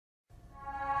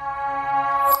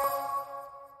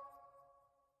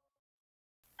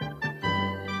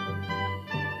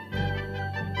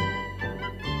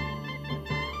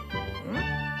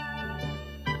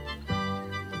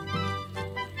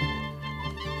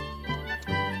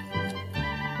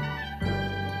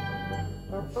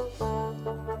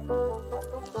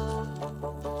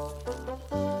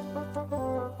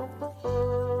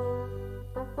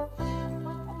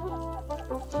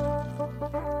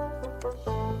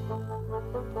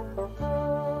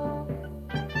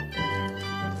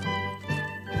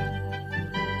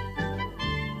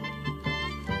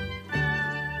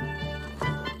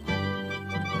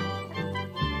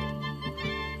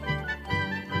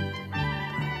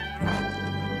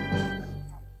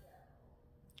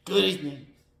Good evening.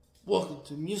 Welcome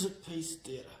to Musicpiece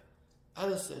Theatre.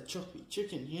 Alice Choppy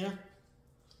Chicken here.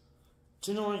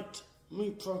 Tonight, me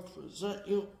proud to present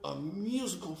you a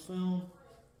musical film,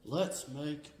 Let's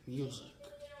Make Music.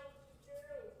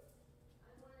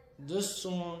 This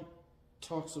song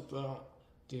talks about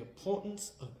the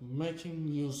importance of making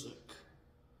music.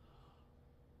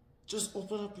 Just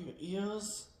open up your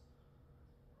ears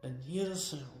and hear the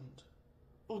sound,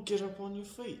 or get up on your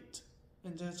feet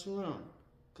and dance around,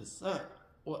 because that's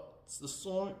what the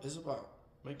song is about,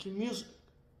 making music.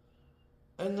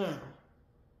 And now,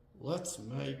 let's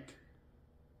make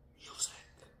music.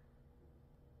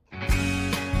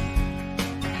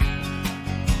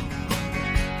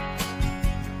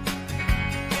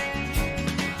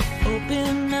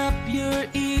 Open up your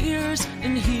ears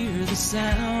and hear the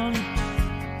sound.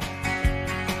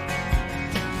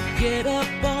 Get up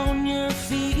on your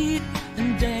feet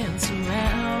and dance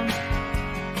around.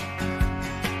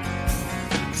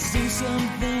 Sing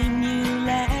something you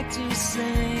like to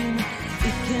sing.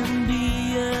 It can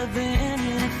be of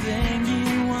anything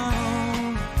you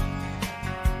want.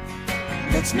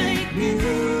 Let's make music.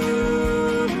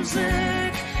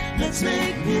 Let's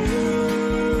make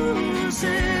music.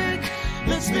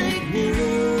 Let's make music.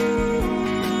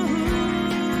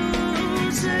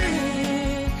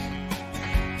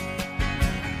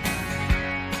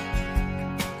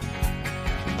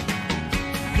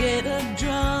 Get a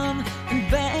drum and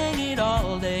bang it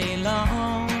all day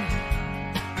long.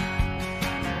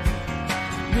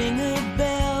 Ring a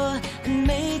bell and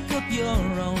make up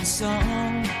your own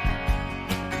song.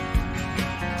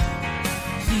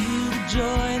 Feel the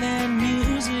joy that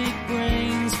music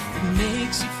brings. It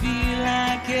makes you feel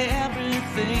like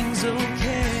everything's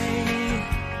okay.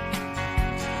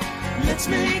 Let's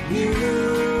make music.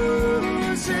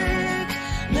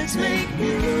 Let's make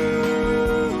music.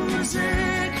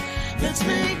 Let's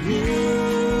make music.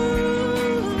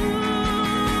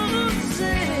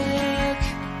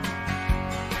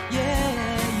 Yeah,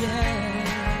 yeah.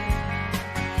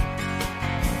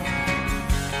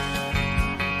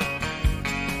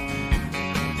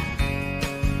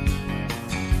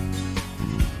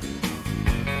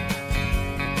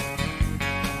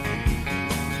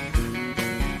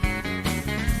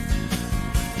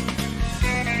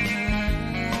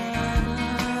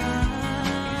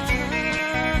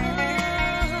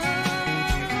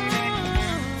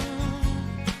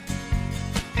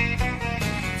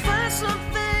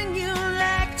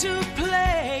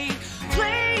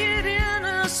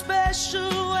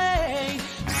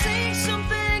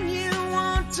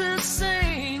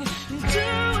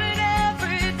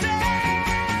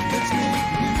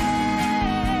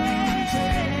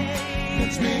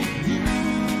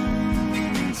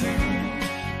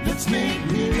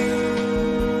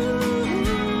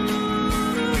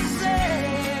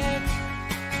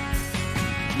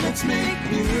 Let's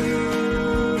make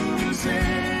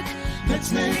music.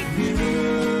 Let's make music. Let's make music.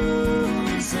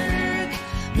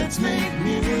 Let's make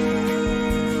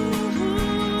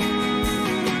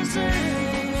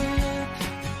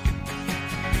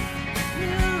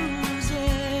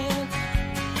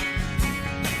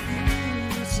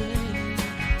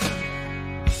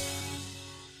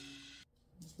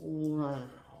Wow,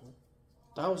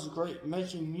 that was a great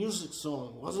making music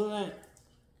song, wasn't it?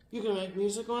 You can make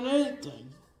music on anything.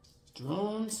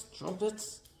 Drums,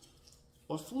 trumpets,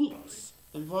 or flutes,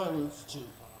 and violins too.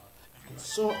 And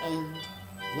so end,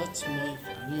 let's make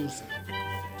music.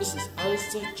 This is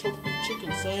Alice Choppy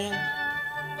Chicken saying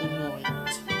good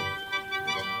night.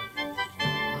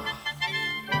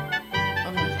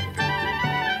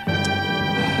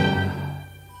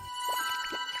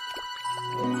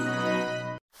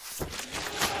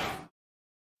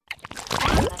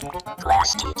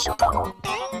 Class teacher bubble.